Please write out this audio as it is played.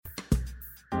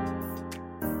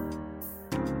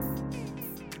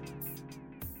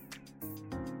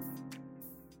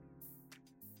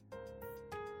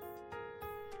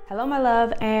Hello, my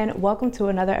love, and welcome to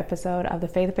another episode of the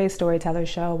Faith-Based Storyteller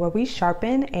Show, where we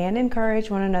sharpen and encourage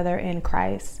one another in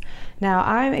Christ. Now,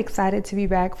 I'm excited to be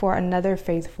back for another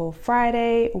Faithful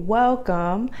Friday.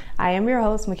 Welcome. I am your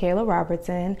host, Michaela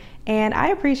Robertson, and I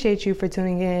appreciate you for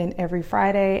tuning in every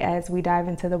Friday as we dive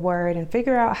into the Word and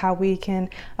figure out how we can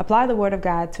apply the Word of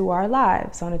God to our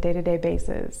lives on a day-to-day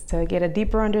basis to get a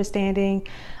deeper understanding,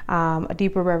 a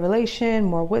deeper revelation,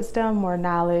 more wisdom, more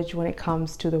knowledge when it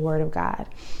comes to the Word of God.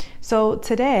 So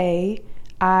today,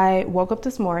 I woke up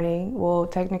this morning. Well,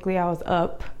 technically, I was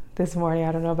up this morning.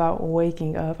 I don't know about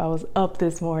waking up. I was up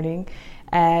this morning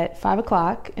at 5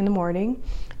 o'clock in the morning,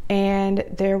 and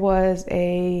there was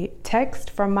a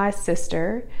text from my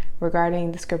sister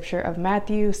regarding the scripture of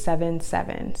Matthew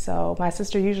 7:7. So my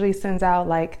sister usually sends out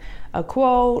like a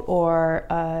quote or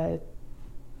a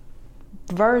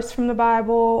verse from the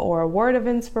Bible or a word of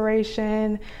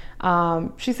inspiration.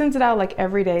 She sends it out like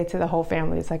every day to the whole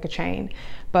family. It's like a chain.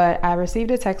 But I received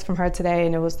a text from her today,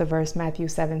 and it was the verse Matthew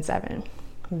 7:7.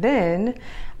 Then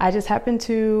I just happened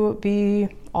to be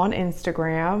on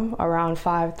Instagram around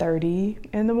 5:30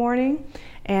 in the morning,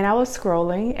 and I was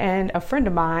scrolling, and a friend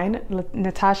of mine,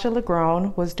 Natasha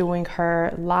Legrone, was doing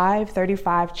her Live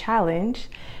 35 challenge,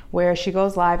 where she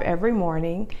goes live every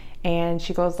morning, and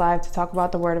she goes live to talk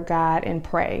about the Word of God and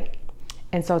pray.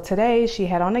 And so today she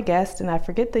had on a guest, and I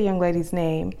forget the young lady's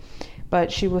name,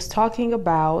 but she was talking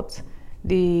about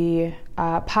the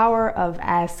power of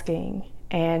asking.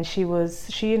 And she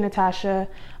and Natasha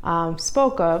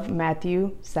spoke of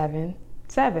Matthew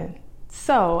 7:7.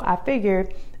 So I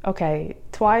figured, okay,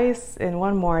 twice in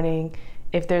one morning,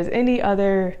 if there's any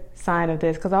other sign of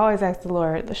this, because I always ask the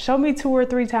Lord, show me 2 or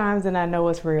 3 times and I know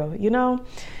it's real, you know?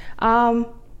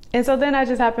 And so then I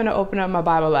just happened to open up my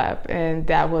Bible app, and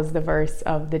that was the verse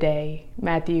of the day,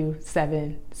 Matthew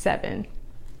 7:7.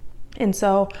 And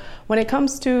so when it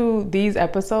comes to these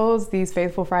episodes, these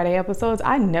Faithful Friday episodes,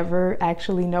 I never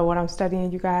actually know what I'm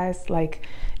studying, you guys. Like,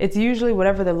 it's usually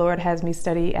whatever the Lord has me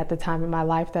study at the time in my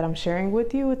life that I'm sharing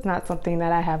with you. It's not something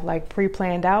that I have like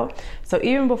pre-planned out. So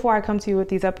even before I come to you with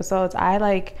these episodes,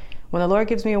 when the Lord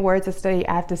gives me a word to study,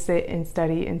 I have to sit and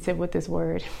study and sit with this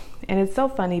word. And it's so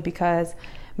funny because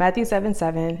Matthew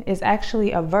 7:7 is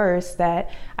actually a verse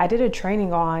that I did a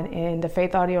training on in the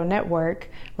Faith Audio Network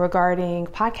regarding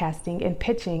podcasting and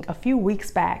pitching a few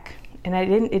weeks back. And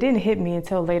it didn't hit me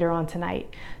until later on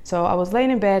tonight. So I was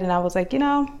laying in bed and I was like,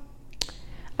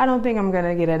 I don't think I'm going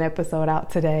to get an episode out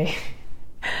today.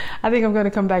 I think I'm going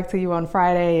to come back to you on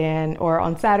Friday or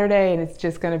on Saturday, and it's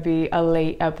just going to be a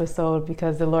late episode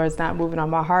because the Lord's not moving on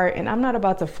my heart, and I'm not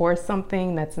about to force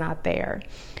something that's not there.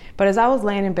 But as I was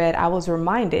laying in bed, I was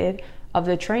reminded of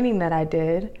the training that I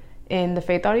did in the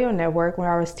Faith Audio Network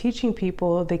where I was teaching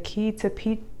people the key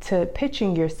to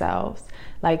pitching yourselves.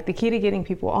 Like, the key to getting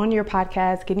people on your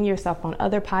podcast, getting yourself on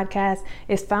other podcasts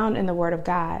is found in the Word of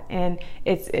God. And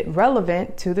it's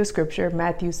relevant to the scripture,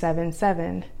 Matthew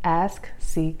 7:7, ask,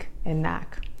 seek, and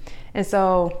knock. And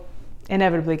so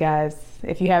inevitably, guys,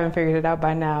 if you haven't figured it out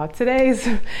by now, today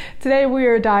we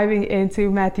are diving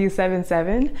into Matthew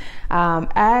 7:7.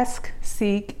 Ask,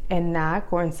 seek, and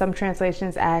knock, or in some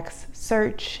translations, ask,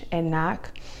 search, and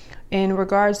knock, in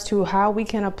regards to how we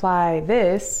can apply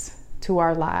this to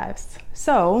our lives.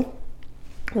 So,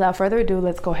 without further ado,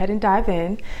 let's go ahead and dive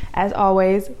in. As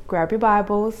always, grab your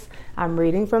Bibles. I'm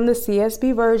reading from the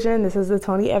CSB version. This is the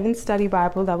Tony Evans Study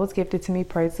Bible that was gifted to me.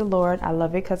 Praise the Lord. I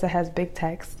love it because it has big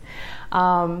text.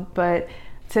 But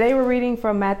today we're reading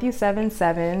from Matthew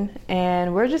 7:7,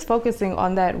 and we're just focusing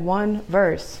on that one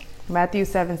verse, Matthew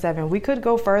 7:7. We could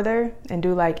go further and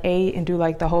do like 8 and do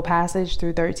like the whole passage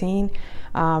through 13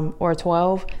 or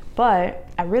 12, but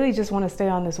I really just want to stay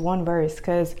on this one verse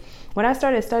because when I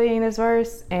started studying this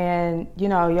verse, and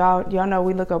y'all know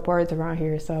we look up words around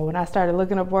here. So when I started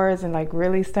looking up words and like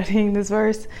really studying this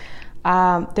verse,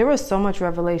 there was so much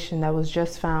revelation that was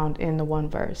just found in the one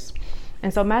verse.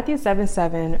 And so Matthew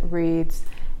 7:7 reads,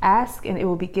 ask and it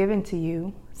will be given to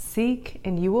you, seek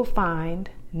and you will find,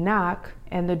 knock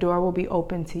and the door will be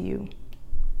open to you.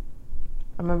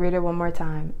 I'm going to read it one more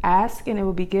time. Ask and it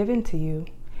will be given to you,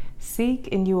 seek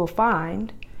and you will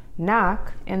find,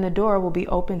 knock and the door will be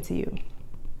open to you.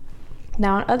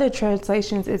 Now in other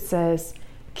translations it says,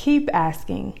 keep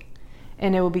asking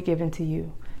and it will be given to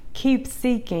you. Keep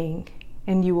seeking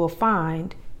and you will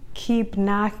find. Keep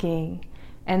knocking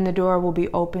and the door will be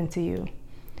open to you.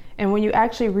 And when you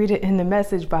actually read it in the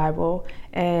Message Bible,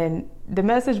 and the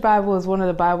Message Bible is one of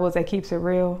the Bibles that keeps it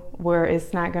real, where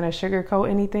it's not going to sugarcoat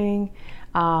anything.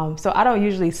 So I don't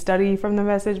usually study from the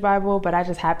Message Bible, but I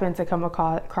just happened to come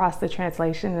across the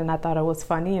translation and I thought it was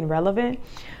funny and relevant.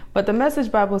 But the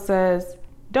Message Bible says,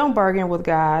 don't bargain with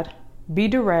God. Be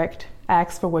direct.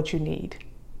 Ask for what you need.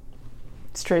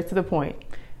 Straight to the point.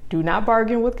 Do not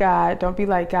bargain with God. Don't be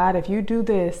like, God, if you do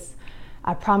this,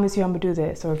 I promise you I'm going to do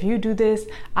this. Or if you do this,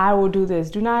 I will do this.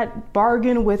 Do not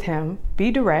bargain with him.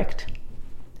 Be direct.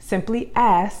 Simply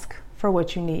ask for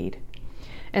what you need.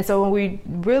 And so when we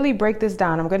really break this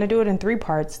down, I'm going to do it in 3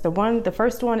 parts. The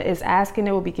first one is ask and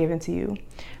it will be given to you.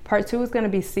 Part 2 is going to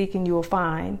be seek and you will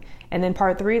find. And then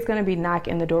part 3 is going to be knock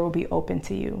and the door will be open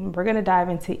to you. We're going to dive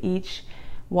into each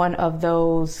one of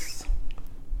those,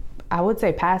 I would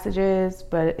say passages,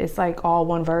 but it's like all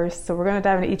one verse. So we're going to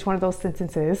dive into each one of those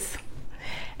sentences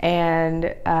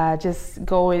and just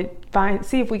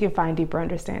see if we can find deeper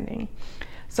understanding.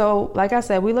 So like I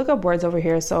said, we look up words over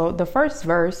here. So the first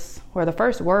verse or the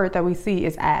first word that we see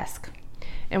is ask.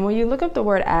 And when you look up the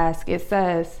word ask, it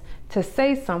says to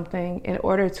say something in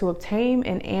order to obtain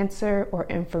an answer or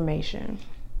information.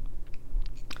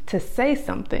 To say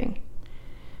something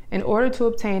in order to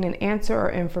obtain an answer or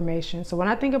information. So when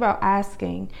I think about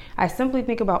asking, I simply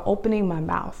think about opening my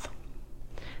mouth.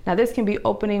 Now this can be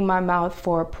opening my mouth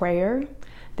for a prayer.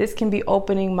 This can be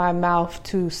opening my mouth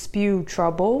to spew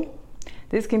trouble.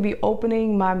 This can be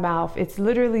opening my mouth. It's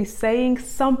literally saying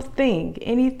something,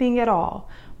 anything at all.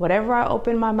 Whatever I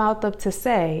open my mouth up to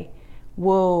say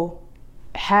will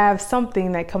have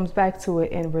something that comes back to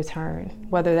it in return,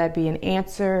 whether that be an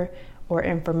answer or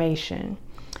information.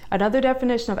 Another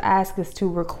definition of ask is to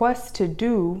request to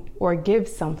do or give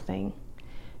something.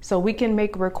 So we can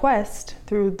make requests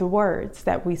through the words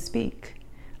that we speak.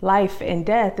 Life and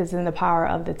death is in the power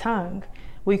of the tongue.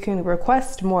 We can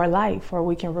request more life or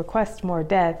we can request more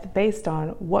death based on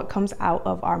what comes out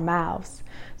of our mouths.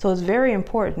 So it's very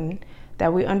important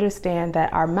that we understand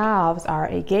that our mouths are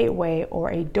a gateway or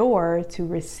a door to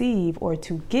receive or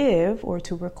to give or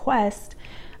to request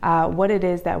what it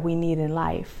is that we need in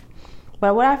life.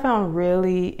 But what I found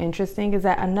really interesting is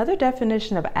that another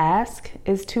definition of ask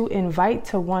is to invite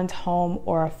to one's home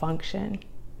or a function.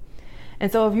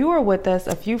 And so if you were with us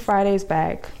a few Fridays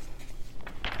back,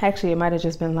 actually, it might have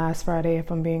just been last Friday,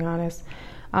 if I'm being honest.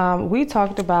 We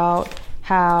talked about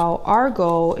how our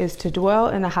goal is to dwell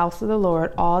in the house of the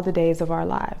Lord all the days of our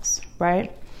lives,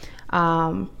 right?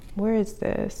 Where is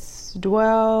this?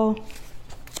 Dwell.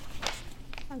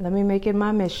 Let me make it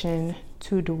my mission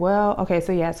to dwell. Okay,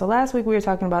 so last week we were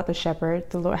talking about the shepherd,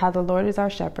 the Lord, how the Lord is our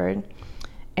shepherd.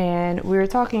 And we were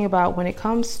talking about when it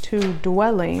comes to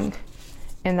dwelling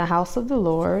in the house of the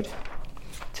Lord,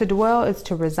 to dwell is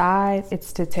to reside,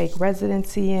 it's to take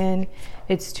residency in,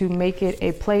 it's to make it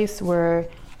a place where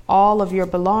all of your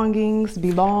belongings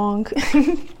belong.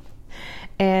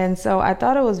 And so I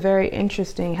thought it was very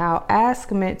interesting how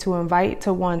ask meant to invite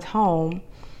to one's home,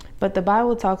 but the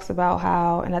Bible talks about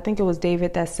how, and I think it was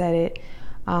David that said it,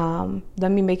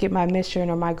 let me make it my mission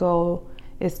or my goal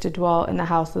is to dwell in the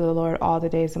house of the Lord all the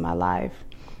days of my life.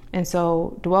 And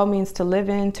so dwell means to live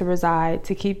in, to reside,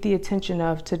 to keep the attention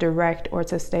of, to direct, or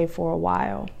to stay for a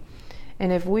while.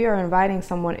 And if we are inviting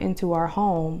someone into our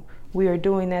home, we are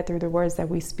doing that through the words that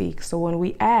we speak. So when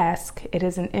we ask, it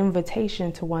is an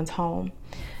invitation to one's home.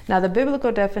 Now, the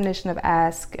biblical definition of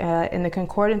ask in the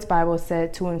Concordance Bible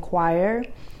said to inquire,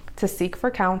 to seek for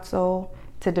counsel,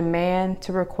 to demand,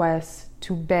 to request,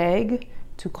 to beg,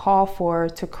 to call for,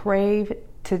 to crave,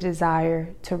 to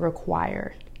desire, to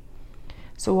require.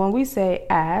 So when we say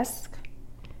ask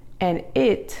and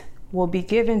it will be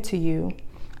given to you,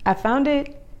 I found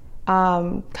it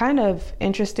kind of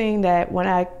interesting that when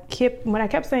I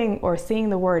kept saying or seeing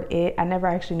the word it, I never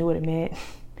actually knew what it meant.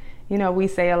 You know, we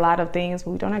say a lot of things,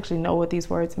 but we don't actually know what these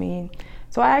words mean.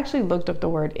 So I actually looked up the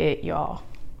word it, y'all.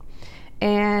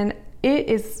 And it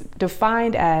is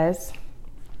defined as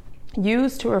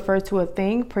used to refer to a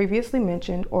thing previously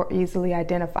mentioned or easily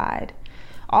identified.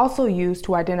 Also used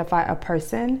to identify a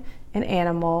person, an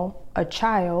animal, a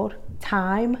child,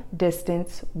 time,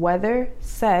 distance, weather,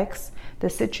 sex, the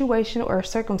situation or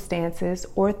circumstances,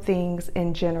 or things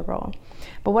in general.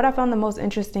 But what I found the most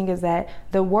interesting is that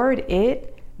the word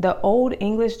it, the old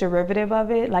English derivative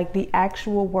of it, like the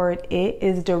actual word it,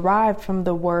 is derived from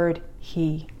the word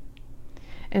he.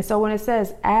 And so when it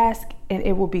says ask and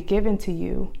it will be given to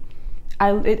you,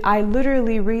 I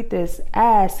literally read this,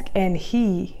 ask and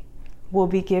he will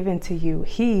be given to you.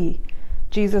 He,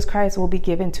 Jesus Christ, will be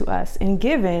given to us. And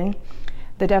given,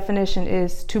 the definition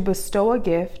is to bestow a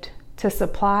gift, to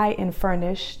supply and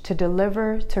furnish, to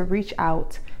deliver, to reach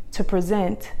out, to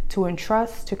present, to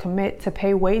entrust, to commit, to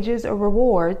pay wages or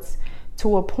rewards,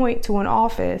 to appoint to an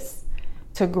office,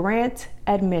 to grant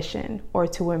admission, or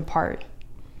to impart.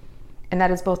 And that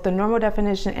is both the normal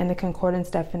definition and the concordance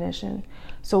definition.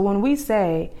 So when we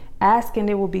say, ask and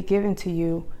it will be given to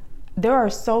you, there are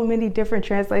so many different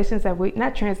translations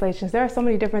there are so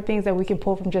many different things that we can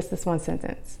pull from just this one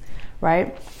sentence,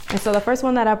 right? And so the first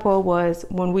one that I pulled was,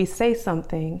 when we say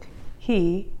something,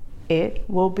 he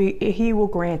will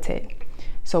grant it.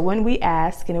 So when we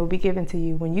ask and it will be given to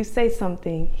you, when you say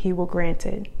something, he will grant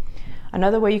it.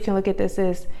 Another way you can look at this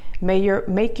is,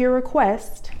 make your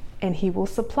request and he will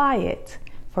supply it.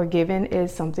 For given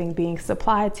is something being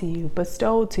supplied to you,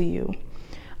 bestowed to you.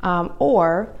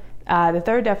 Or the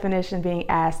third definition being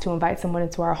asked, to invite someone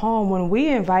into our home. When we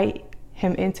invite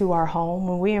him into our home,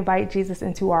 when we invite Jesus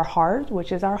into our heart,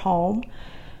 which is our home,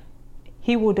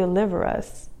 he will deliver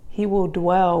us. He will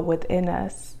dwell within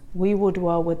us. We will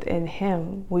dwell within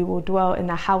him. We will dwell in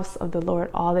the house of the Lord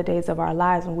all the days of our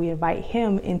lives when we invite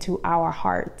him into our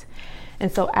heart.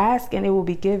 And so ask and it will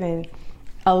be given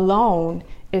alone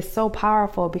is so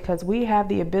powerful, because we have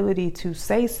the ability to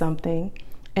say something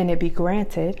and it be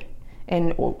granted,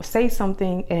 and say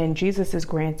something and Jesus is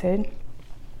granted,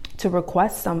 to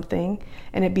request something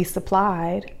and it be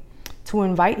supplied, to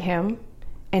invite him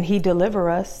and he deliver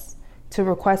us, to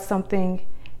request something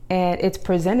and it's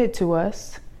presented to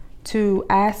us, to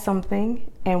ask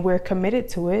something and we're committed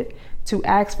to it, to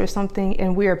ask for something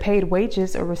and we are paid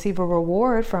wages or receive a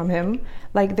reward from him.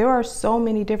 Like, there are so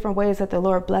many different ways that the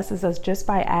Lord blesses us just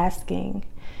by asking.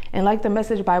 And like the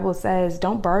Message Bible says,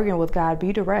 don't bargain with God,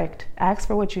 be direct, ask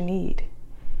for what you need.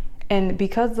 And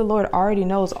because the Lord already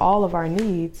knows all of our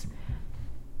needs,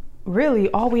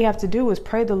 really all we have to do is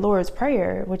pray the Lord's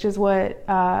Prayer, which is what,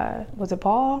 was it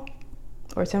Paul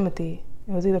or Timothy?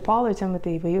 It was either Paul or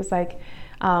Timothy, but he was like,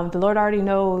 the Lord already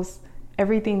knows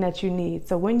everything that you need.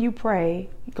 So when you pray,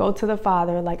 go to the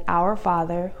Father, like, our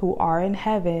Father who are in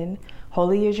heaven,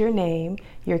 holy is your name,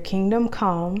 your kingdom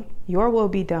come, your will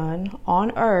be done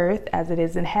on earth as it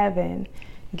is in heaven.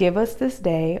 Give us this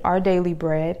day our daily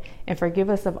bread, and forgive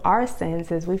us of our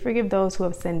sins as we forgive those who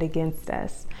have sinned against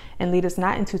us. And lead us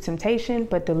not into temptation,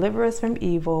 but deliver us from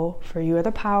evil. For you are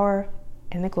the power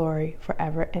and the glory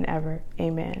forever and ever.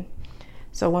 Amen.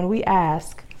 So when we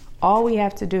ask, all we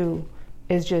have to do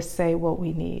is just say what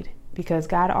we need, because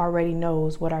God already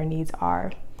knows what our needs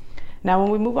are. Now, when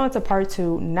we move on to part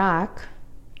 2, knock.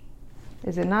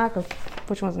 Is it knock or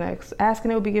which one's next? Ask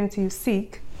and it will be given to you.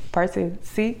 Seek. Part 2,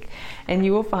 seek and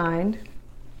you will find.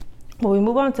 When we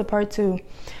move on to part 2,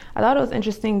 I thought it was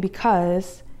interesting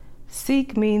because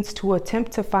seek means to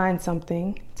attempt to find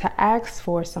something, to ask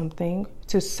for something,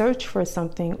 to search for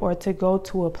something, or to go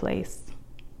to a place.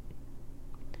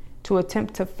 To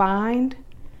attempt to find,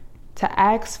 to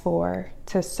ask for,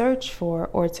 to search for,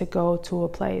 or to go to a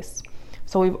place.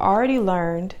 So we've already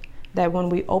learned that when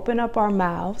we open up our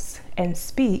mouths and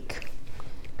speak,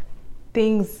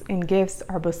 things and gifts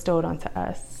are bestowed onto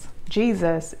us.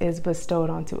 Jesus is bestowed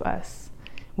onto us.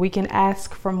 We can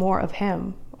ask for more of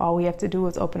him. All we have to do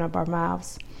is open up our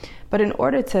mouths. But in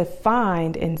order to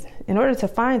find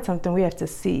something, we have to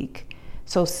seek.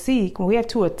 So seek, we have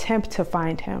to attempt to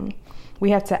find him.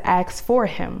 We have to ask for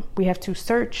him. We have to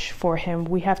search for him.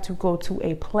 We have to go to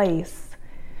a place.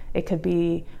 It could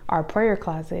be our prayer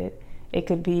closet. It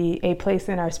could be a place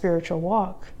in our spiritual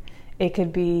walk. It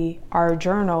could be our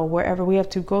journal, wherever we have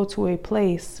to go to a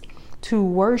place to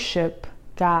worship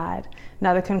God.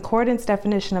 Now, the concordance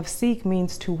definition of seek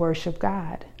means to worship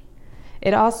God.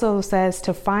 It also says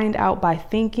to find out by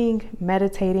thinking,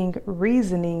 meditating,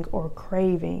 reasoning, or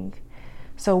craving.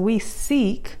 So we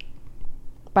seek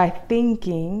by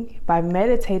thinking, by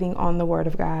meditating on the Word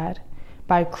of God,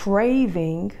 by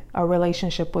craving a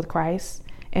relationship with Christ,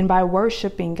 and by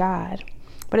worshiping God.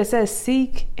 But it says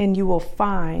seek and you will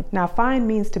find. Now, find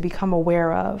means to become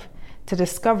aware of, to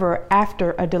discover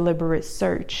after a deliberate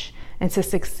search, and to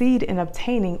succeed in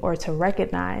obtaining or to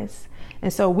recognize.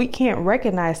 And so we can't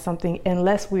recognize something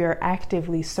unless we are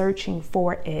actively searching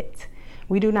for it.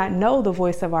 We do not know the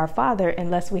voice of our Father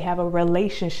unless we have a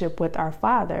relationship with our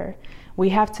Father. We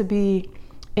have to be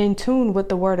in tune with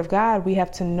the Word of God. We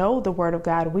have to know the Word of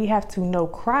God. We have to know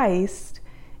Christ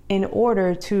in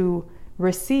order to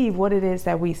receive what it is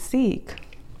that we seek.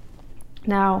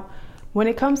 Now, when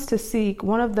it comes to seek,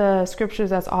 one of the scriptures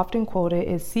that's often quoted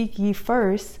is, seek ye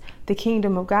first the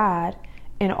kingdom of God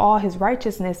and all his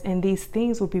righteousness, and these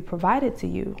things will be provided to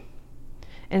you.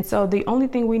 And so the only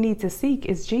thing we need to seek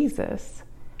is Jesus.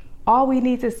 All we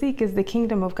need to seek is the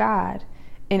kingdom of God.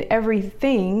 And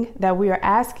everything that we are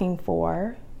asking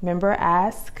for, remember,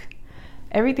 ask.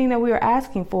 Everything that we are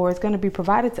asking for is going to be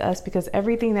provided to us, because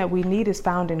everything that we need is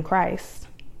found in Christ.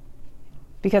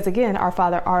 Because again, our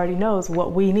Father already knows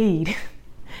what we need.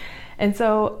 And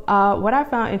so what I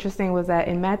found interesting was that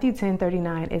in Matthew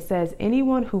 10:39, it says,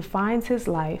 anyone who finds his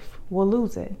life will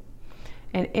lose it.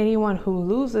 And anyone who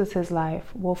loses his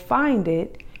life will find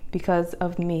it because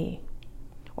of me.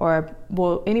 Or,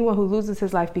 well, anyone who loses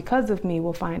his life because of me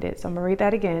will find it. So I'm going to read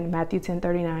that again, Matthew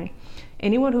 10:39.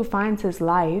 Anyone who finds his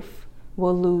life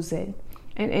will lose it.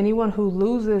 And anyone who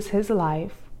loses his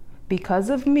life because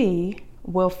of me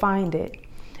will find it.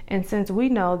 And since we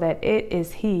know that it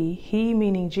is he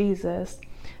meaning Jesus,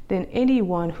 then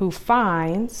anyone who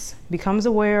finds, becomes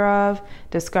aware of,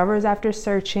 discovers after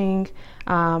searching,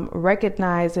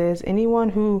 recognizes, anyone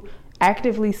who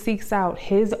actively seeks out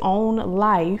his own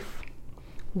life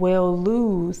will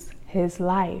lose his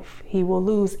life. He will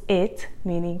lose it,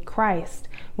 meaning Christ.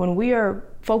 When we are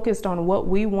focused on what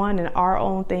we want and our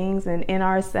own things and in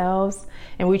ourselves,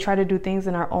 and we try to do things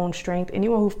in our own strength,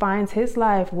 anyone who finds his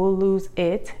life will lose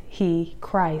it, he,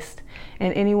 Christ.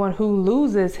 And anyone who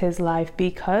loses his life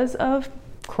because of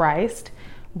Christ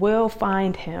will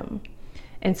find him.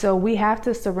 And so we have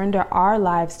to surrender our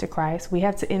lives to Christ. We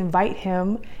have to invite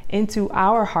him into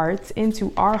our hearts,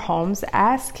 into our homes,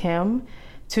 ask him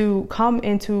to come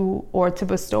into or to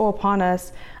bestow upon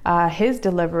us his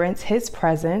deliverance, his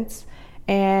presence,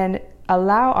 and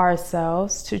allow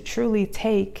ourselves to truly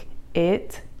take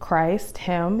it, Christ,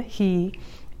 him, he,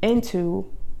 into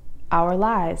our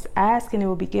lives. Ask and it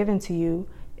will be given to you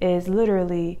is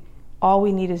literally all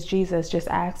we need is Jesus. Just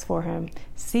ask for him.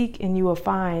 Seek and you will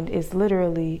find is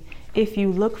literally if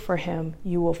you look for him,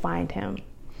 you will find him.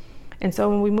 And so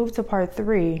when we move to part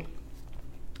 3,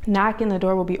 knock and the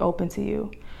door will be open to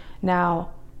you.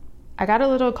 Now, I got a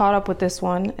little caught up with this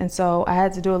one, and so I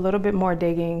had to do a little bit more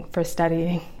digging for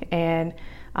studying. And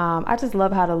I just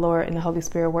love how the Lord and the Holy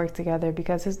Spirit work together,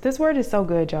 because this word is so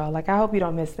good, y'all. Like, I hope you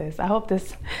don't miss this. I hope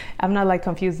I'm not like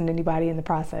confusing anybody in the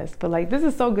process, but like, this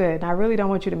is so good. And I really don't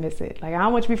want you to miss it. Like, I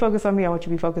don't want you to be focused on me. I want you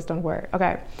to be focused on the word.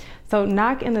 Okay. So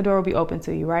knock and the door will be open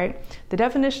to you, right? The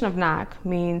definition of knock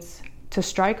means to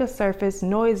strike a surface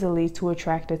noisily to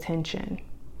attract attention.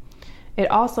 It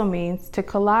also means to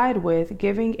collide with,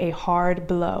 giving a hard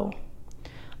blow.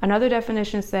 Another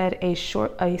definition said a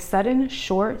sudden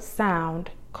short sound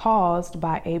caused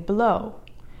by a blow.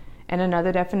 And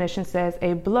another definition says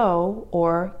a blow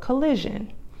or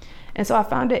collision. And so I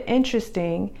found it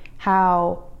interesting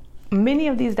how many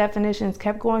of these definitions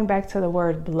kept going back to the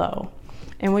word blow.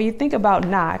 And when you think about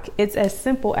knock, it's as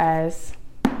simple as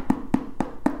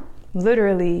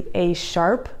literally a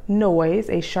sharp noise,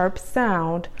 a sharp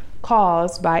sound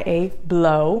caused by a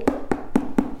blow.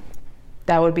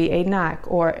 That would be a knock,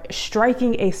 or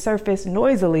striking a surface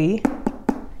noisily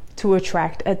to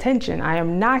attract attention. I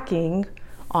am knocking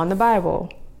on the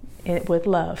Bible with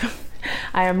love.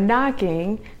 I am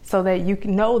knocking so that you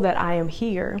know that I am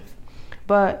here.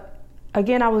 But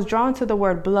again, I was drawn to the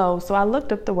word blow, so I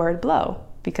looked up the word blow,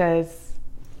 because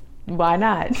why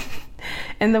not?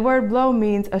 And the word blow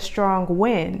means a strong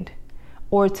wind,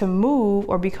 or to move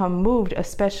or become moved,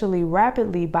 especially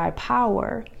rapidly by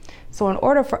power. So in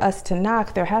order for us to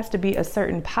knock, there has to be a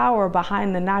certain power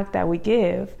behind the knock that we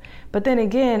give. But then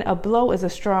again, a blow is a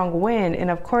strong wind.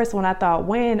 And of course, when I thought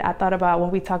wind, I thought about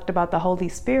when we talked about the Holy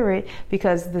Spirit,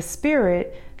 because the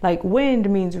Spirit, like wind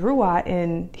means ruah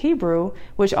in Hebrew,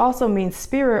 which also means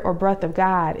spirit or breath of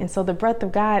God. And so the breath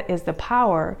of God is the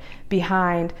power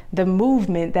behind the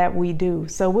movement that we do.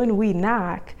 So when we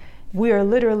knock, we are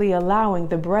literally allowing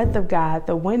the breath of God,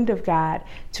 the wind of God,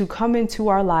 to come into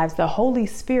our lives, the Holy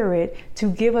Spirit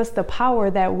to give us the power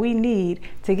that we need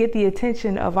to get the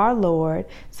attention of our Lord,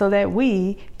 so that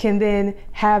we can then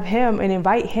have him and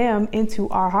invite him into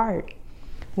our heart.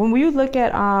 When we look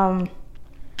at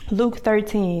Luke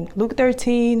 13,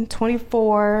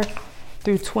 24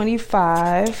 through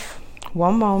 25,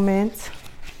 one moment.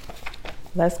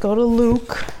 Let's go to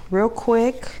Luke real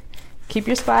quick. Keep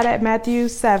your spot at Matthew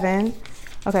 7.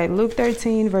 Okay, Luke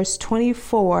 13, verse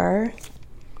 24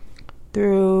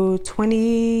 through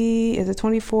 20. Is it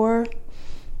 24?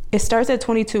 It starts at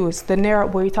 22. It's the narrow,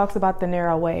 where he talks about the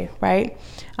narrow way, right?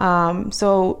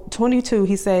 So 22,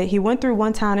 he said, he went through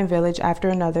one town and village after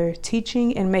another,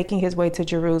 teaching and making his way to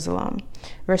Jerusalem.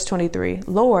 Verse 23,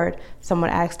 Lord,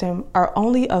 someone asked him, are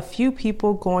only a few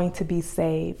people going to be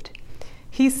saved?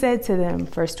 He said to them,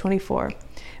 verse 24,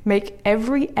 make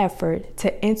every effort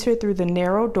to enter through the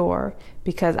narrow door,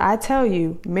 because I tell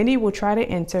you, many will try to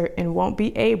enter and won't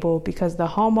be able, because the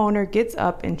homeowner gets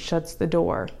up and shuts the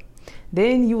door.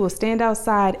 Then you will stand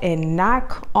outside and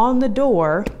knock on the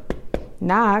door,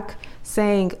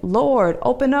 saying, Lord,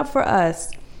 open up for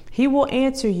us. He will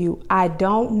answer you, I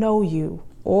don't know you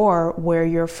or where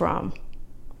you're from.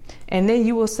 And then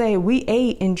you will say, we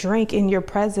ate and drank in your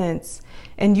presence,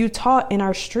 and you taught in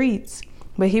our streets.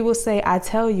 But he will say, I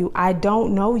tell you, I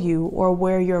don't know you or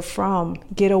where you're from.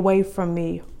 Get away from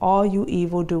me, all you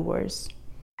evildoers.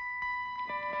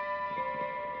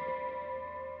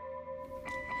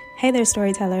 Hey there,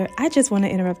 storyteller. I just want to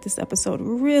interrupt this episode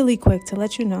really quick to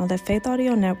let you know that Faith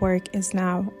Audio Network is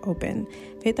now open.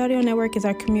 Faith Audio Network is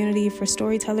our community for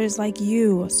storytellers like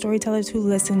you, storytellers who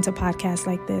listen to podcasts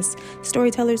like this,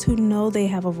 storytellers who know they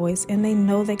have a voice and they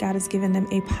know that God has given them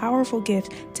a powerful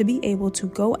gift to be able to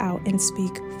go out and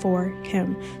speak for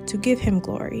Him, to give Him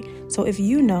glory. So if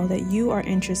you know that you are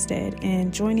interested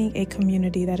in joining a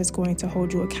community that is going to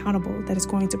hold you accountable, that is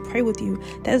going to pray with you,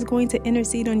 that is going to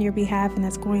intercede on your behalf, and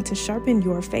that's going to sharpen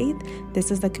your faith, this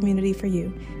is the community for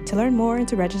you. To learn more and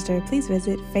to register, please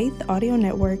visit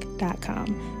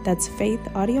faithaudionetwork.com. That's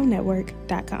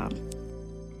faithaudionetwork.com.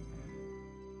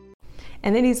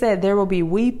 And then he said, there will be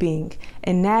weeping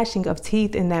and gnashing of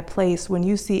teeth in that place when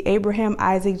you see Abraham,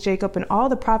 Isaac, Jacob, and all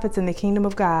the prophets in the kingdom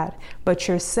of God, but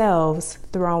yourselves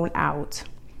thrown out.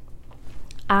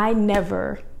 I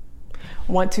never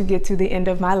want to get to the end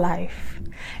of my life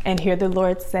and hear the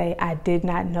Lord say, I did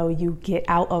not know you, get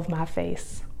out of my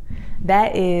face.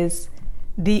 That is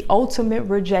the ultimate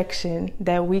rejection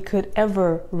that we could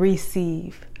ever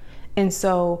receive. And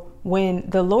so when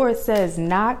the Lord says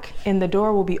knock and the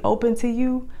door will be open to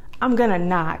you, I'm going to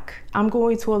knock. I'm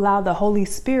going to allow the Holy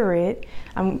Spirit.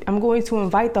 I'm going to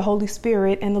invite the Holy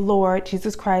Spirit and the Lord,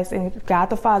 Jesus Christ, and God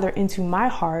the Father into my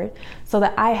heart so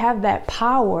that I have that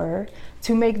power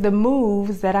to make the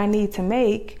moves that I need to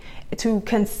make to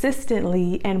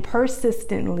consistently and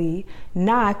persistently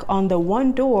knock on the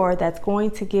one door that's going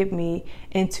to get me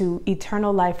into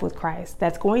eternal life with Christ,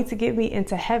 that's going to get me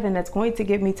into heaven, that's going to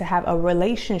get me to have a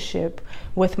relationship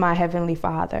with my Heavenly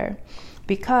Father.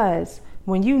 Because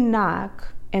when you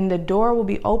knock and the door will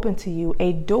be open to you,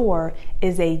 a door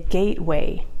is a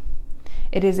gateway.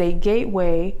 It is a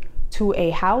gateway to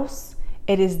a house.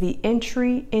 It is the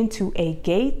entry into a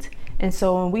gate. And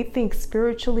so when we think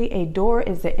spiritually, a door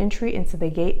is the entry into the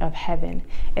gate of heaven.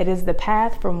 It is the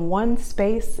path from one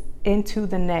space into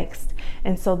the next.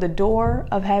 And so the doors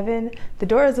of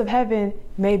heaven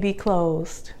may be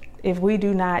closed if we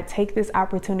do not take this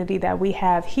opportunity that we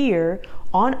have here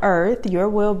on earth. Your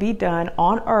will be done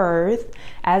on earth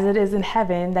as it is in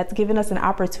heaven. That's given us an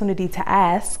opportunity to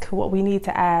ask what we need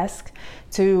to ask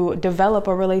to develop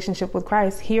a relationship with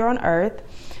Christ here on earth.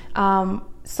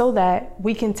 So that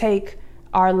we can take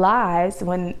our lives,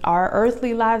 when our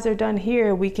earthly lives are done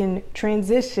here, we can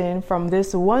transition from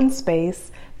this one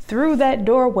space through that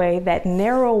doorway, that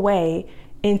narrow way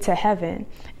into heaven.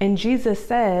 And Jesus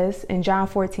says in John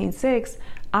 14:6,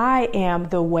 I am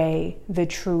the way, the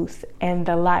truth, and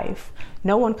the life.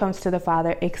 No one comes to the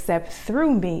Father except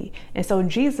through me. And so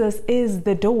Jesus is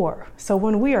the door. So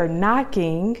when we are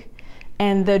knocking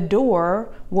and the door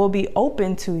will be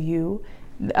open to you,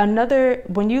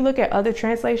 when you look at other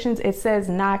translations, it says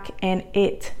knock and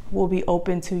it will be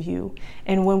open to you.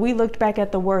 And when we looked back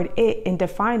at the word it and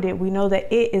defined it, we know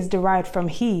that it is derived from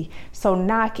he. So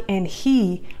knock and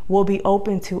he will be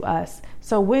open to us.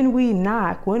 So when we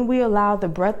knock, when we allow the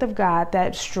breath of God,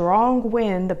 that strong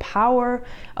wind, the power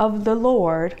of the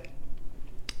Lord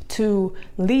to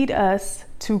lead us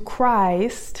to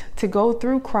Christ, to go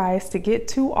through Christ, to get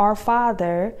to our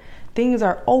Father, things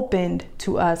are opened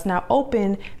to us. Now,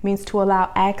 open means to allow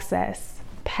access,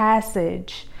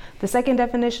 passage. The second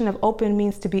definition of open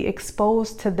means to be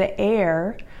exposed to the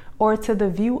air or to the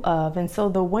view of. And so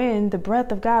the wind, the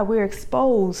breath of God, we're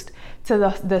exposed to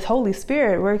the Holy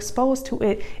Spirit. We're exposed to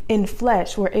it in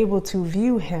flesh. We're able to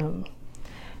view Him.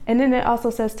 And then it also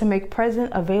says to make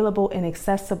present, available, and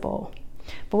accessible.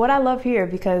 But what I love here,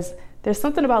 because there's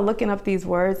something about looking up these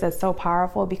words that's so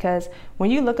powerful, because when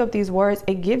you look up these words,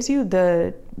 it gives you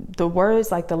the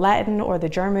words like the Latin or the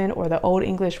German or the Old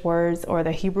English words or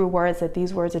the Hebrew words that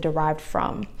these words are derived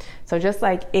from. So just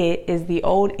like it is the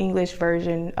Old English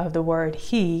version of the word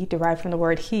he, derived from the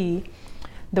word he,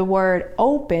 the word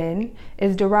open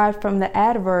is derived from the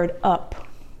adverb up.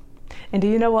 And do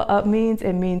you know what up means?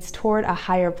 It means toward a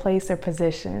higher place or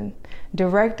position,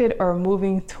 directed or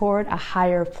moving toward a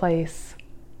higher place.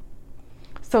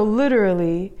 So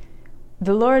literally,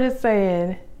 the Lord is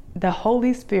saying, the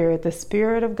Holy Spirit, the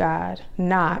Spirit of God,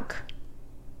 knock,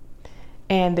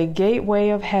 and the gateway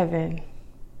of heaven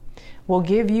will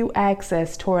give you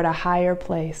access toward a higher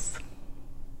place.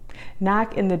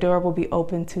 Knock and the door will be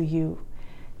open to you.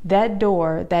 That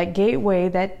door, that gateway,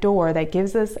 that door that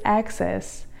gives us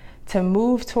access to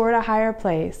move toward a higher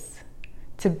place,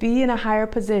 to be in a higher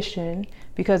position,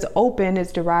 because open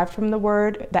is derived from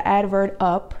the adverb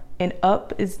up, and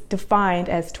up is defined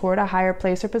as toward a higher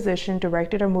place or position,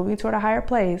 directed or moving toward a higher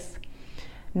place.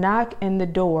 Knock in the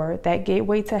door, that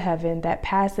gateway to heaven, that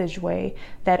passageway,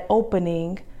 that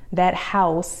opening, that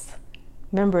house.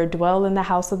 Remember, dwell in the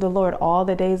house of the Lord all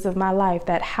the days of my life.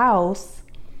 That house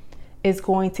is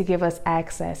going to give us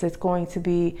access. It's going to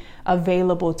be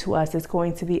available to us. It's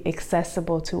going to be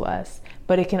accessible to us.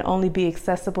 But it can only be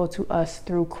accessible to us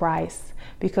through Christ,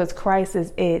 because Christ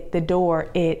is it, the door,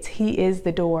 it. He is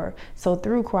the door. So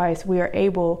through Christ, we are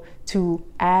able to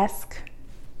ask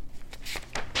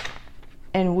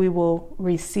and we will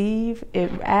receive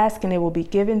it. Ask and it will be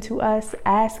given to us.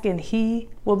 Ask and he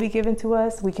will be given to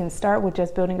us. We can start with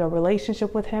just building a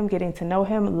relationship with him, getting to know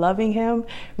him, loving him,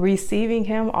 receiving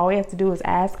him. All we have to do is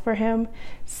ask for him.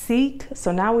 Seek.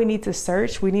 So now we need to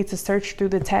search. We need to search through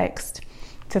the text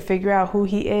to figure out who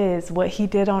he is, what he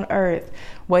did on earth,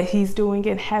 what he's doing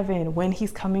in heaven, when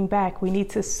he's coming back. We need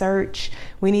to search.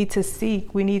 We need to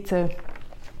seek. We need to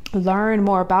learn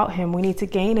more about him. We need to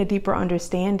gain a deeper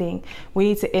understanding. We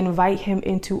need to invite him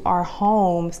into our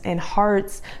homes and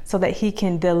hearts so that he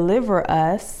can deliver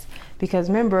us. Because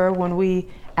remember, when we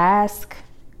ask,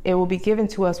 it will be given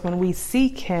to us. When we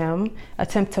seek him,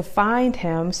 attempt to find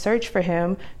him, search for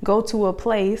him, go to a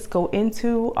place, go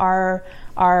into our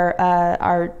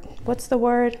what's the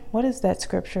word? What is that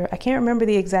scripture? I can't remember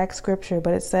the exact scripture,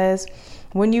 but it says,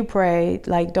 when you pray,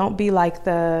 like, don't be like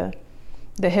the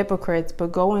hypocrites,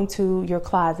 but go into your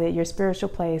closet, your spiritual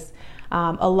place,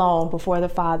 alone before the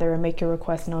Father and make your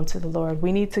request known to the Lord.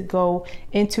 We need to go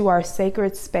into our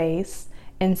sacred space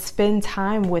and spend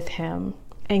time with him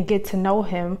and get to know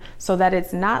him, so that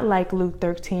it's not like Luke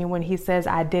 13 when he says,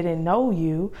 I didn't know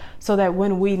you. So that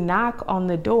when we knock on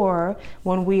the door,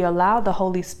 when we allow the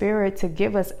Holy Spirit to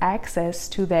give us access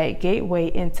to that gateway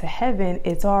into heaven,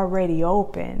 it's already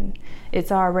open.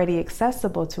 It's already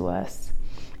accessible to us.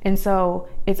 And so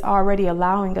it's already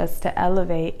allowing us to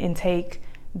elevate and take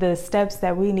the steps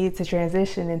that we need to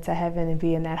transition into heaven and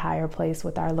be in that higher place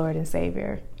with our Lord and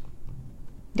Savior.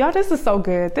 Y'all, this is so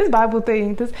good. This Bible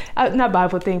thing, not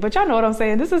Bible thing, but y'all know what I'm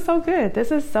saying. This is so good.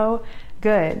 This is so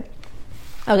good.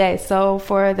 Okay, so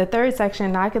for the third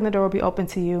section, knock and the door will be open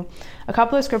to you. A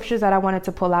couple of scriptures that I wanted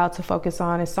to pull out to focus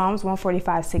on is Psalms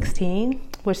 145:16,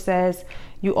 which says,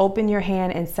 you open your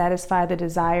hand and satisfy the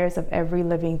desires of every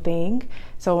living thing.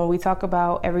 So when we talk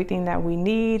about everything that we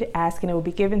need, ask and it will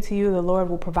be given to you. The Lord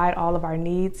will provide all of our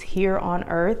needs here on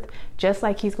earth, just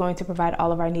like he's going to provide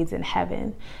all of our needs in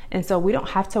heaven. And so we don't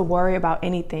have to worry about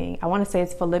anything. I want to say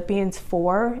it's Philippians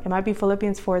 4. It might be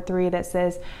Philippians 4:3 that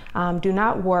says, do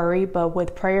not worry, but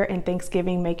with prayer and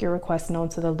thanksgiving, make your requests known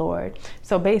to the Lord.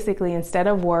 So basically, instead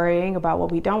of worrying about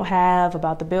what we don't have,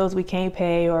 about the bills we can't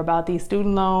pay, or about these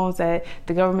student loans that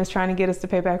the government's trying to get us to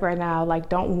pay back right now, like,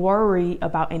 don't worry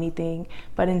about anything.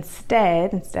 But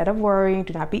instead of worrying,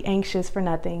 do not be anxious for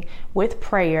nothing. With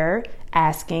prayer,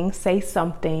 asking, say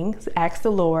something, ask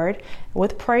the Lord.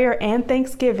 With prayer and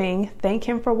thanksgiving, thank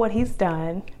him for what he's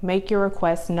done. Make your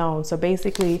requests known. So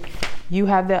basically, you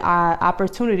have the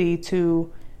opportunity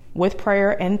to, with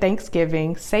prayer and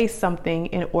thanksgiving, say something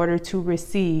in order to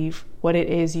receive what it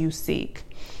is you seek.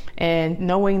 And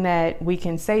knowing that we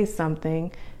can say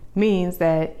something means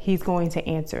that he's going to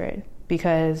answer it,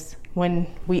 because when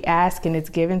we ask and it's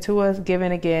given to us,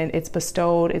 given again, it's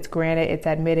bestowed, it's granted, it's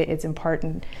admitted, it's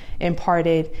imparted.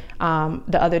 The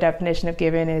other definition of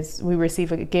given is we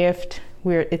receive a gift,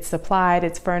 it's supplied,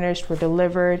 it's furnished, we're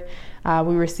delivered,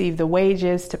 we receive the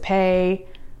wages to pay,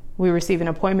 we receive an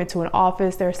appointment to an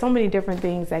office. There are so many different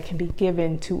things that can be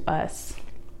given to us.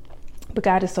 But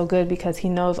God is so good because he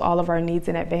knows all of our needs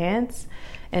in advance.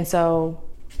 And so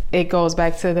it goes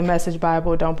back to the Message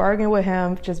Bible. Don't bargain with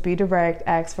him. Just be direct.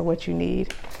 Ask for what you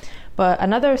need. But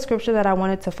another scripture that I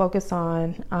wanted to focus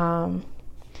on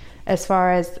as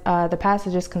far as the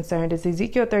passage is concerned is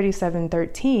Ezekiel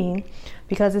 37:13,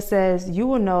 because it says, you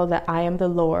will know that I am the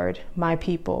Lord, my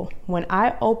people, when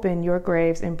I open your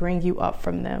graves and bring you up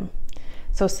from them.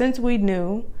 So since we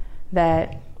knew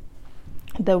that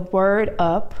the word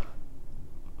up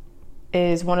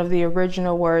is one of the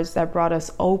original words that brought us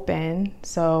open.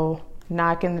 So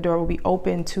knock and the door will be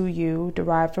open to you,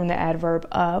 derived from the adverb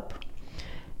up.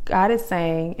 God is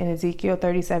saying in Ezekiel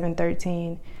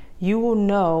 37:13, you will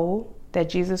know that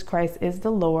Jesus Christ is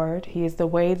the Lord. He is the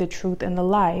way, the truth, and the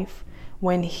life.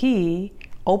 When he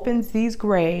opens these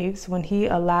graves, when he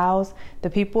allows the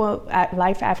people at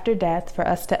life after death for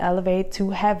us to elevate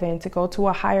to heaven, to go to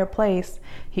a higher place,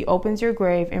 he opens your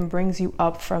grave and brings you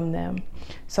up from them.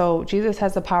 So Jesus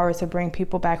has the power to bring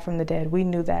people back from the dead. We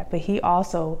knew that, but he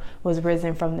also was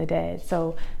risen from the dead.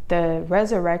 So the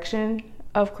resurrection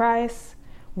of Christ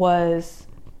was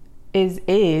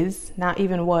is not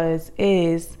even was,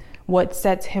 is what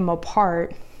sets him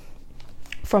apart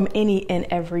from any and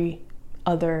every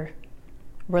other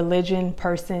religion,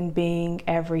 person, being,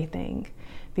 everything.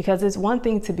 Because it's one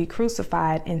thing to be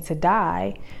crucified and to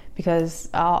die, because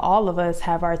all of us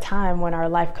have our time when our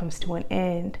life comes to an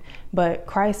end. But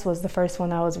Christ was the first one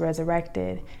that was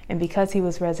resurrected. And because he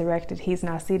was resurrected, he's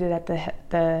now seated at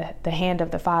the hand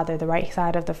of the Father, the right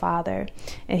side of the Father.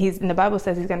 And the Bible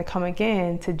says he's going to come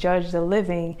again to judge the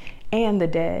living and the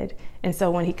dead. And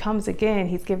so when he comes again,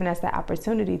 he's given us the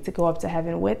opportunity to go up to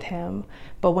heaven with him.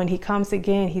 But when he comes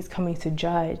again, he's coming to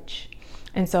judge.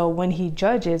 And so when he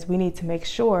judges, we need to make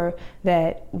sure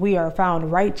that we are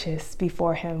found righteous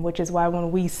before him, which is why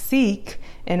when we seek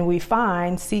and we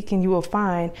find, seek and you will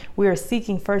find, we are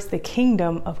seeking first the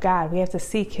kingdom of God. We have to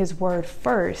seek his word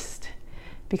first,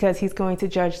 because he's going to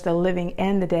judge the living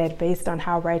and the dead based on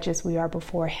how righteous we are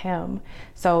before him.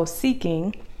 So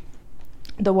seeking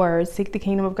the word, seek the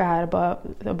kingdom of God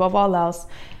above all else,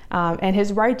 and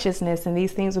his righteousness, and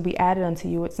these things will be added unto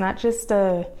you. It's not just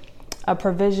a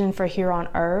provision for here on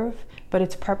earth, but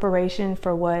it's preparation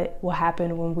for what will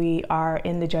happen when we are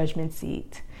in the judgment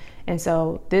seat. And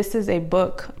so this is a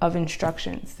book of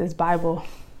instructions. This Bible,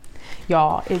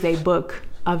 y'all, is a book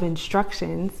of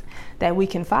instructions that we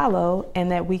can follow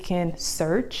and that we can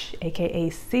search, aka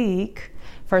seek,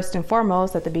 first and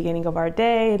foremost at the beginning of our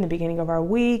day, in the beginning of our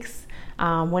weeks,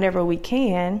 whenever we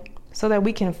can, so that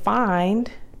we can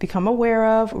find, become aware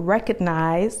of,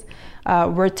 recognize,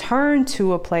 return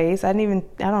to a place. I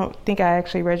don't think I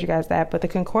actually read you guys that, but the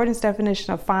concordance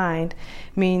definition of find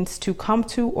means to come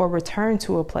to or return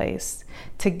to a place,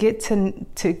 to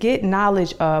get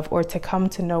knowledge of, or to come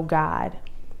to know God.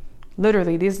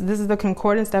 Literally, this is the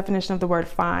concordance definition of the word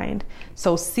find.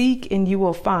 So seek and you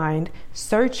will find,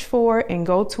 search for and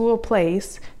go to a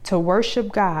place to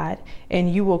worship God,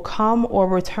 and you will come or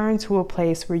return to a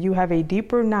place where you have a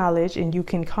deeper knowledge and you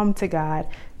can come to God.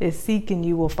 Is seek and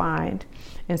you will find.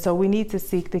 And so we need to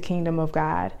seek the kingdom of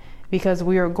God, because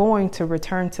we are going to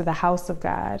return to the house of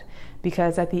God,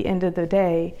 because at the end of the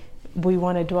day, we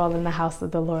want to dwell in the house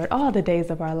of the Lord all the days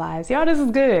of our lives. Y'all, this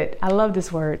is good. I love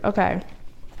this word. Okay.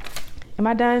 Am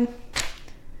I done?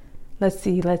 Let's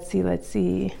see.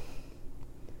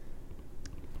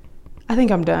 I think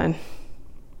I'm done.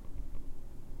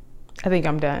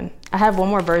 I have one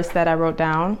more verse that I wrote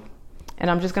down, and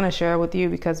I'm just going to share it with you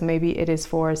because maybe it is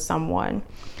for someone.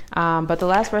 But the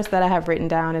last verse that I have written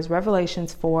down is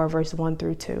Revelations 4, verse 1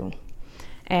 through 2.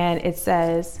 And it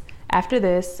says, "After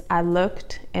this, I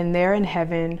looked, and there in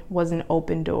heaven was an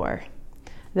open door.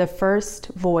 The first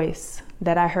voice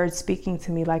that I heard speaking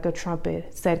to me like a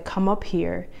trumpet said, 'Come up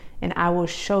here, and I will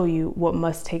show you what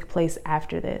must take place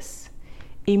after this.'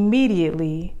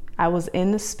 Immediately, I was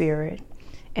in the Spirit,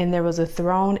 and there was a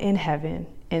throne in heaven,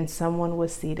 and someone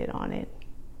was seated on it."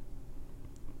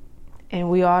 And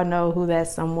we all know who that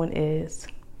someone is.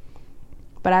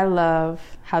 But I love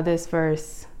how this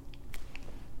verse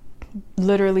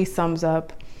literally sums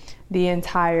up the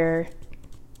entire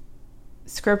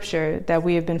scripture that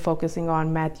we have been focusing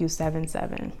on, Matthew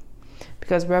 7:7.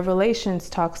 Because Revelations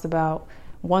talks about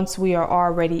once we are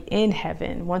already in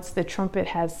heaven, once the trumpet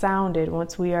has sounded,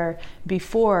 once we are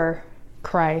before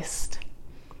Christ.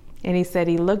 And he said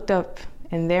he looked up,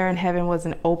 and there in heaven was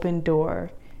an open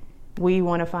door. We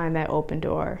want to find that open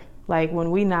door. Like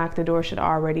when we knock, the door should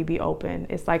already be open.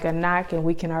 It's like a knock and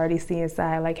we can already see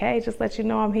inside, like, hey, just let you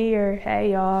know I'm here.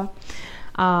 Hey, y'all.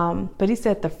 But he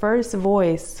said the first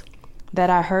voice that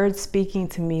I heard speaking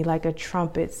to me like a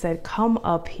trumpet said, "Come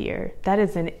up here." That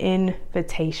is an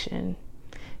invitation.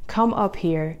 Come up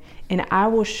here, and I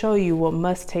will show you what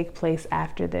must take place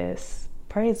after this.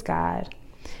 Praise God.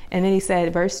 And then he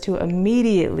said, verse 2,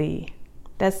 immediately.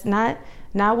 That's not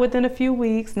within a few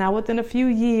weeks, not within a few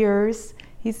years.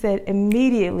 He said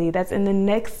immediately. That's in the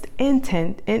next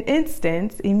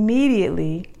instance,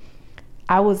 immediately.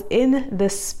 I was in the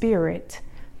Spirit,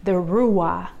 the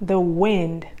Ruah, the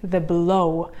wind, the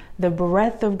blow, the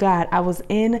breath of God. I was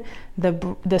in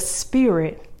the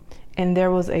Spirit, and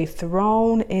there was a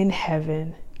throne in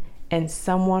heaven, and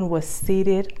someone was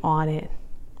seated on it.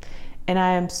 And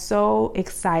I am so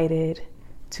excited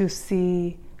to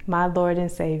see my Lord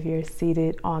and Savior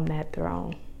seated on that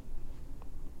throne.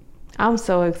 I'm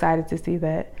so excited to see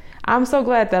that. I'm so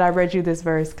glad that I read you this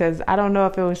verse, because I don't know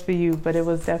if it was for you, but it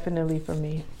was definitely for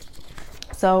me.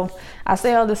 So I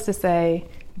say all this to say,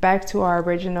 back to our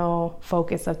original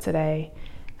focus of today: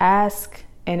 ask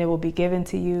and it will be given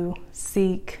to you,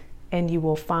 seek and you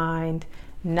will find,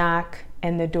 knock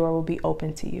and the door will be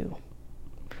open to you.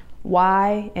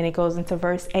 Why? And it goes into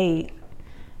verse 8.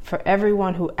 For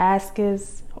everyone who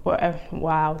asks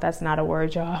wow, that's not a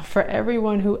word, y'all. For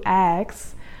everyone who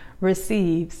asks,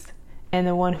 receives, and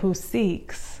the one who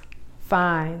seeks,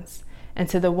 finds. And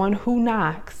to the one who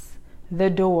knocks, the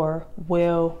door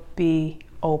will be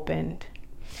opened.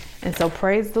 And so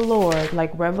praise the Lord,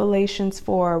 like Revelations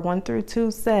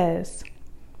 4:1-2 says,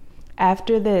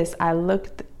 after this, I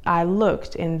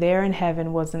looked, and there in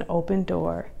heaven was an open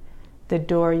door. The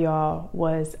door, y'all,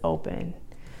 was open.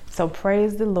 So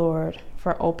praise the Lord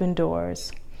for open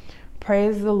doors.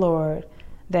 Praise the Lord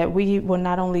that we will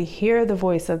not only hear the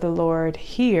voice of the Lord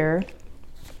here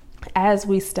as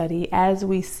we study, as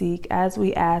we seek, as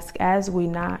we ask, as we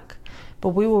knock, but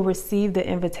we will receive the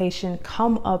invitation,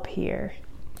 come up here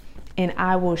and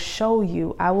I will show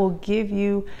you. I will give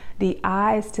you the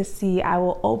eyes to see. I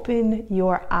will open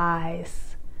your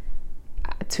eyes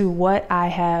to what I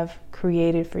have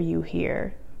created for you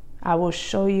here. I will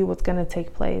show you what's going to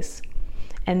take place.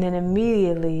 And then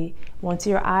immediately, once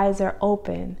your eyes are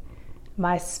open,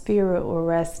 my spirit will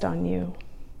rest on you.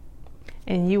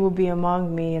 And you will be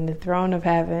among me in the throne of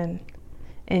heaven.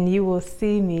 And you will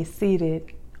see me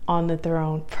seated on the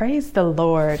throne. Praise the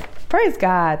Lord. Praise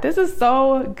God. This is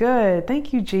so good.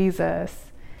 Thank you,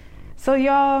 Jesus. So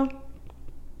y'all,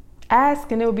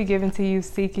 ask and it will be given to you.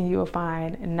 Seek and you will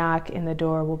find. Knock and the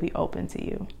door will be open to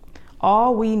you.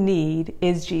 All we need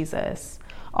is Jesus.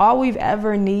 All we've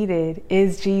ever needed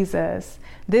is Jesus.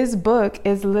 This book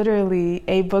is literally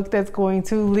a book that's going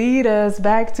to lead us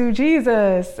back to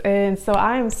Jesus. And so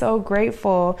I am so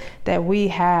grateful that we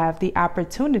have the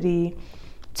opportunity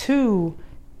to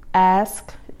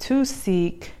ask, to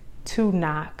seek, to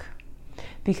knock,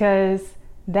 because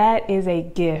that is a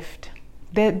gift.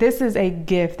 This is a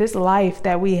gift. This life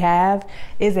that we have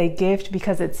is a gift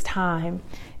because it's time.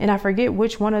 And I forget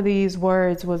which one of these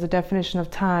words was a definition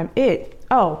of time.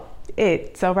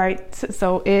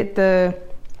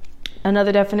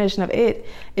 Another definition of it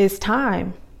is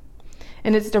time.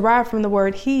 And it's derived from the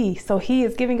word he. So he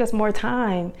is giving us more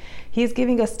time. He is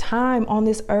giving us time on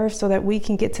this earth so that we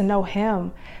can get to know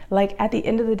him. Like at the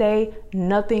end of the day,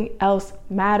 nothing else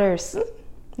matters.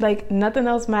 Like nothing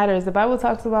else matters. The Bible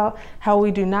talks about how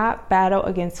we do not battle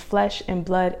against flesh and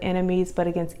blood enemies, but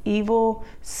against evil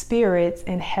spirits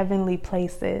in heavenly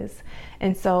places.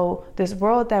 And so this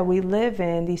world that we live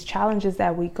in, these challenges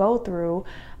that we go through,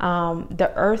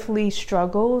 the earthly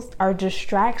struggles are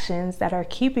distractions that are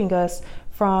keeping us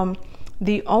from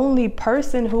the only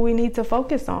person who we need to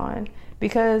focus on,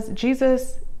 because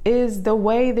Jesus is the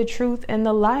way, the truth, and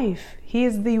the life. He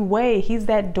is the way. He's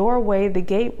that doorway, the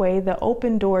gateway, the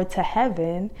open door to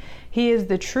heaven. He is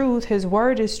the truth. His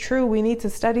word is true. We need to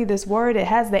study this word. It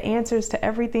has the answers to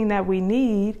everything that we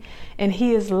need. And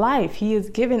he is life. He has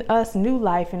given us new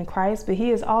life in Christ, but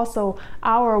he is also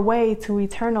our way to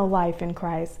eternal life in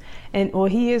Christ. And well,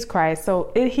 he is Christ.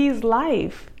 So he's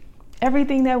life.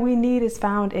 Everything that we need is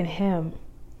found in him.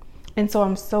 And so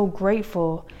I'm so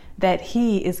grateful that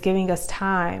he is giving us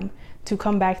time to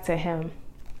come back to him.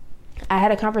 I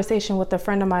had a conversation with a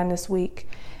friend of mine this week,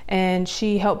 and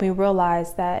she helped me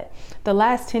realize that the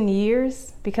last 10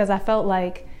 years, because I felt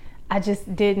like I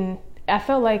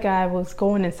was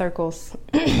going in circles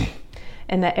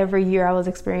and that every year I was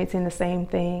experiencing the same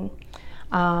thing.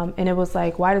 And it was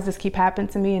like, why does this keep happening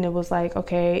to me? And it was like,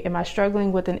 okay, am I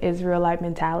struggling with an Israelite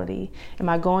mentality? Am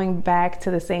I going back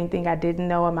to the same thing I didn't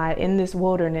know? Am I in this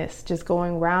wilderness just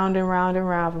going round and round and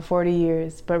round for 40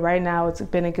 years? But right now it's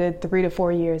been a good 3 to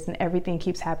 4 years and everything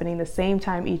keeps happening the same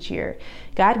time each year.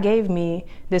 God gave me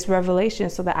this revelation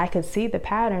so that I could see the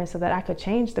pattern, so that I could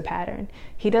change the pattern.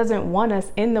 He doesn't want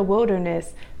us in the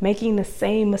wilderness making the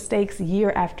same mistakes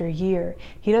year after year.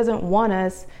 He doesn't want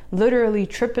us literally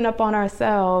tripping up on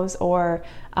ourselves or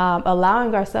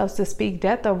allowing ourselves to speak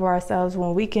death over ourselves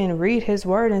when we can read his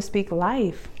word and speak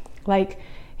life. Like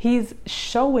he's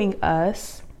showing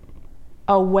us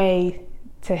a way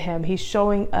to him. He's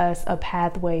showing us a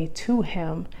pathway to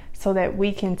him so that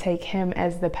we can take him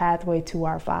as the pathway to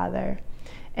our Father,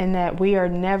 and that we are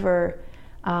never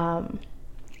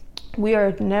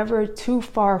too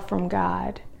far from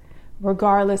God,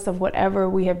 regardless of whatever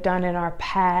we have done in our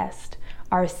past.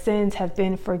 Our sins have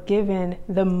been forgiven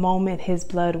the moment his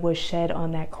blood was shed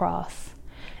on that cross.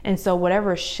 And so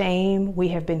whatever shame we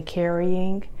have been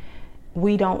carrying,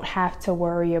 we don't have to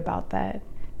worry about that,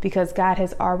 because God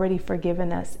has already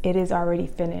forgiven us. It is already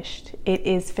finished. It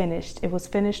is finished. It was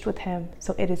finished with him,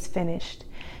 so it is finished.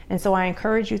 And so I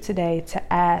encourage you today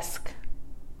to ask,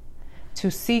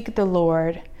 to seek the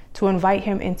Lord, to invite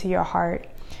him into your heart,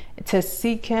 to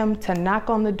seek him, to knock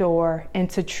on the door, and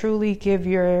to truly give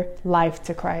your life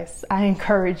to Christ. I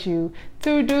encourage you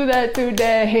to do that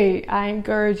today. I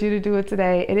encourage you to do it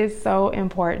today. It is so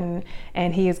important,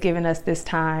 and he has given us this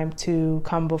time to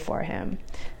come before him.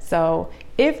 So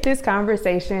if this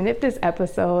conversation, if this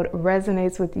episode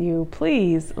resonates with you,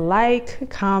 please like,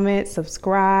 comment,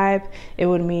 subscribe. It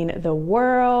would mean the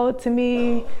world to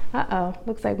me.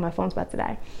 Looks like my phone's about to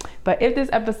die. But if this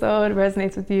episode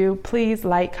resonates with you, please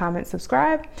like, comment,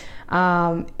 subscribe.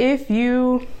 If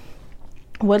you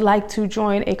would like to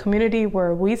join a community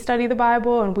where we study the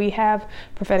Bible and we have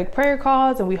prophetic prayer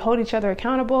calls and we hold each other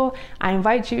accountable, I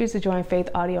invite you to join Faith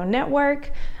Audio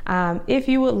Network. If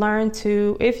you would love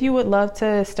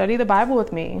to study the Bible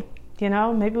with me,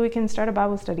 maybe we can start a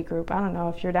Bible study group. I don't know.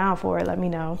 If you're down for it, let me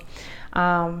know.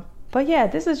 But yeah,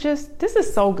 this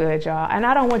is so good, y'all. And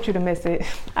I don't want you to miss it.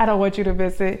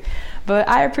 But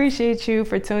I appreciate you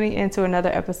for tuning into another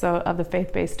episode of the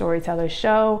Faith-Based Storyteller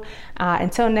Show.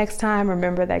 Until next time,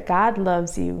 remember that God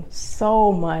loves you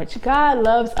so much. God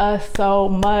loves us so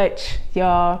much,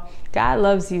 y'all. God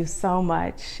loves you so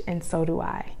much, and so do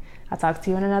I. I'll talk to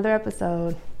you in another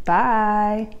episode.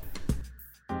 Bye.